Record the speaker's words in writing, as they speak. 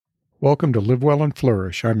Welcome to Live Well and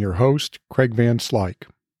Flourish. I'm your host, Craig Van Slyke.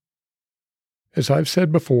 As I've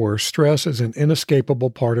said before, stress is an inescapable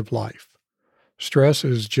part of life. Stress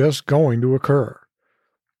is just going to occur.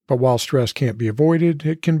 But while stress can't be avoided,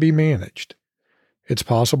 it can be managed. It's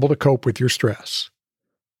possible to cope with your stress.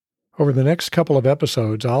 Over the next couple of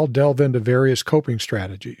episodes, I'll delve into various coping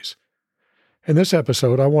strategies. In this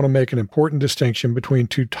episode, I want to make an important distinction between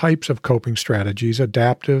two types of coping strategies,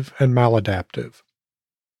 adaptive and maladaptive.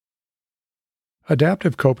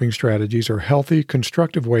 Adaptive coping strategies are healthy,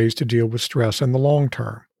 constructive ways to deal with stress in the long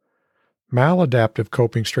term. Maladaptive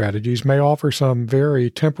coping strategies may offer some very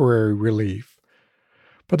temporary relief,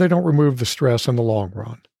 but they don't remove the stress in the long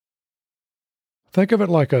run. Think of it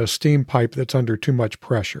like a steam pipe that's under too much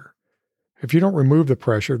pressure. If you don't remove the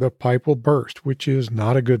pressure, the pipe will burst, which is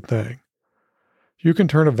not a good thing. You can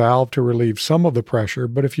turn a valve to relieve some of the pressure,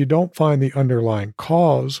 but if you don't find the underlying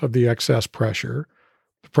cause of the excess pressure,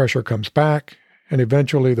 the pressure comes back, and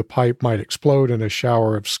eventually the pipe might explode in a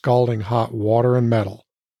shower of scalding hot water and metal.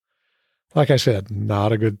 Like I said,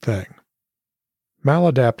 not a good thing.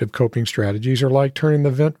 Maladaptive coping strategies are like turning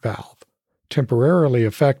the vent valve, temporarily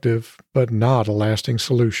effective, but not a lasting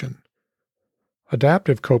solution.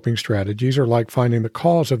 Adaptive coping strategies are like finding the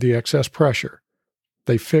cause of the excess pressure.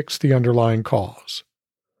 They fix the underlying cause.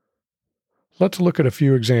 Let's look at a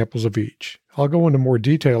few examples of each. I'll go into more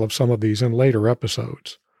detail of some of these in later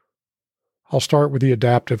episodes. I'll start with the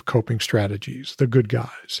adaptive coping strategies, the good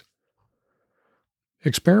guys.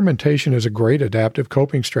 Experimentation is a great adaptive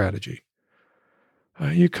coping strategy.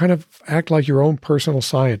 You kind of act like your own personal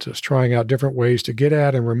scientist, trying out different ways to get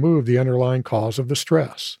at and remove the underlying cause of the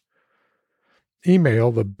stress.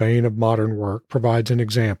 Email, the bane of modern work, provides an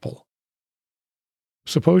example.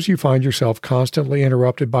 Suppose you find yourself constantly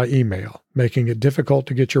interrupted by email, making it difficult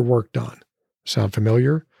to get your work done. Sound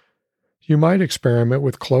familiar? You might experiment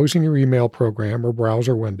with closing your email program or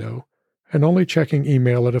browser window and only checking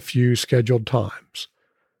email at a few scheduled times.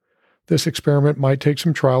 This experiment might take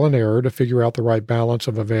some trial and error to figure out the right balance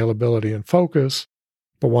of availability and focus,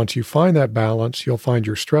 but once you find that balance, you'll find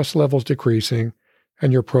your stress levels decreasing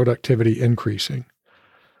and your productivity increasing.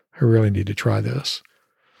 I really need to try this.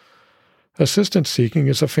 Assistance seeking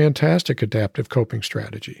is a fantastic adaptive coping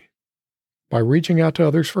strategy. By reaching out to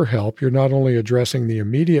others for help, you're not only addressing the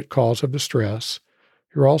immediate cause of the stress,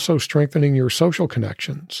 you're also strengthening your social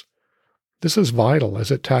connections. This is vital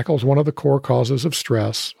as it tackles one of the core causes of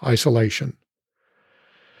stress, isolation.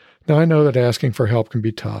 Now, I know that asking for help can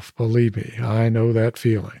be tough. Believe me, I know that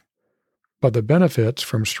feeling. But the benefits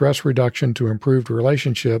from stress reduction to improved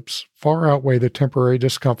relationships far outweigh the temporary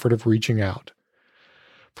discomfort of reaching out.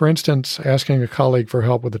 For instance, asking a colleague for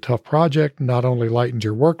help with a tough project not only lightens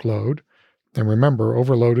your workload, and remember,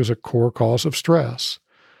 overload is a core cause of stress.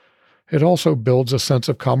 It also builds a sense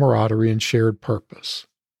of camaraderie and shared purpose.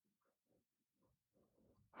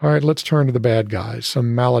 All right, let's turn to the bad guys,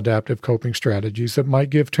 some maladaptive coping strategies that might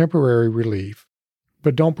give temporary relief,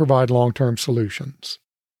 but don't provide long-term solutions.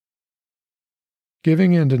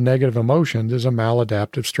 Giving in to negative emotions is a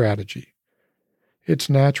maladaptive strategy. It's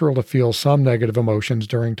natural to feel some negative emotions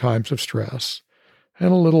during times of stress,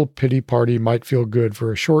 and a little pity party might feel good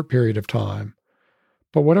for a short period of time.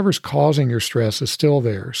 But whatever's causing your stress is still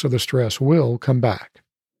there, so the stress will come back.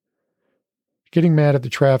 Getting mad at the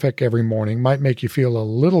traffic every morning might make you feel a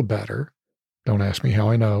little better. Don't ask me how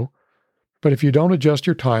I know. But if you don't adjust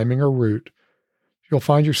your timing or route, you'll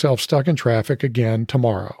find yourself stuck in traffic again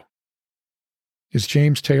tomorrow. Is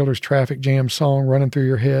James Taylor's Traffic Jam song running through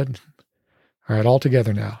your head? All right, all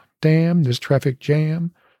together now. Damn this traffic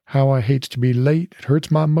jam. How I hates to be late. It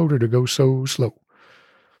hurts my motor to go so slow.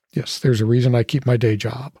 Yes, there's a reason I keep my day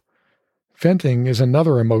job. Venting is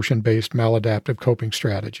another emotion-based maladaptive coping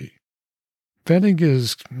strategy. Venting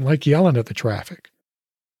is like yelling at the traffic.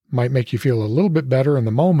 Might make you feel a little bit better in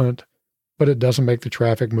the moment, but it doesn't make the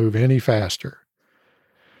traffic move any faster.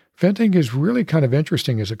 Venting is really kind of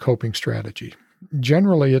interesting as a coping strategy.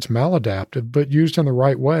 Generally, it's maladaptive, but used in the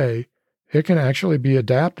right way, it can actually be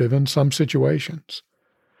adaptive in some situations.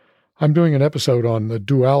 I'm doing an episode on the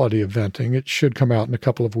duality of venting. It should come out in a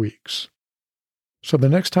couple of weeks. So the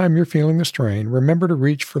next time you're feeling the strain, remember to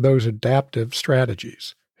reach for those adaptive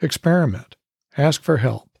strategies. Experiment. Ask for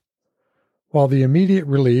help. While the immediate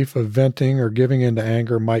relief of venting or giving in to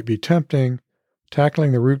anger might be tempting,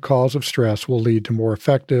 tackling the root cause of stress will lead to more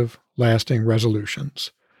effective, lasting resolutions.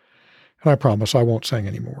 And I promise I won't sing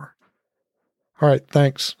anymore. All right,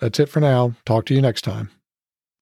 thanks. That's it for now. Talk to you next time.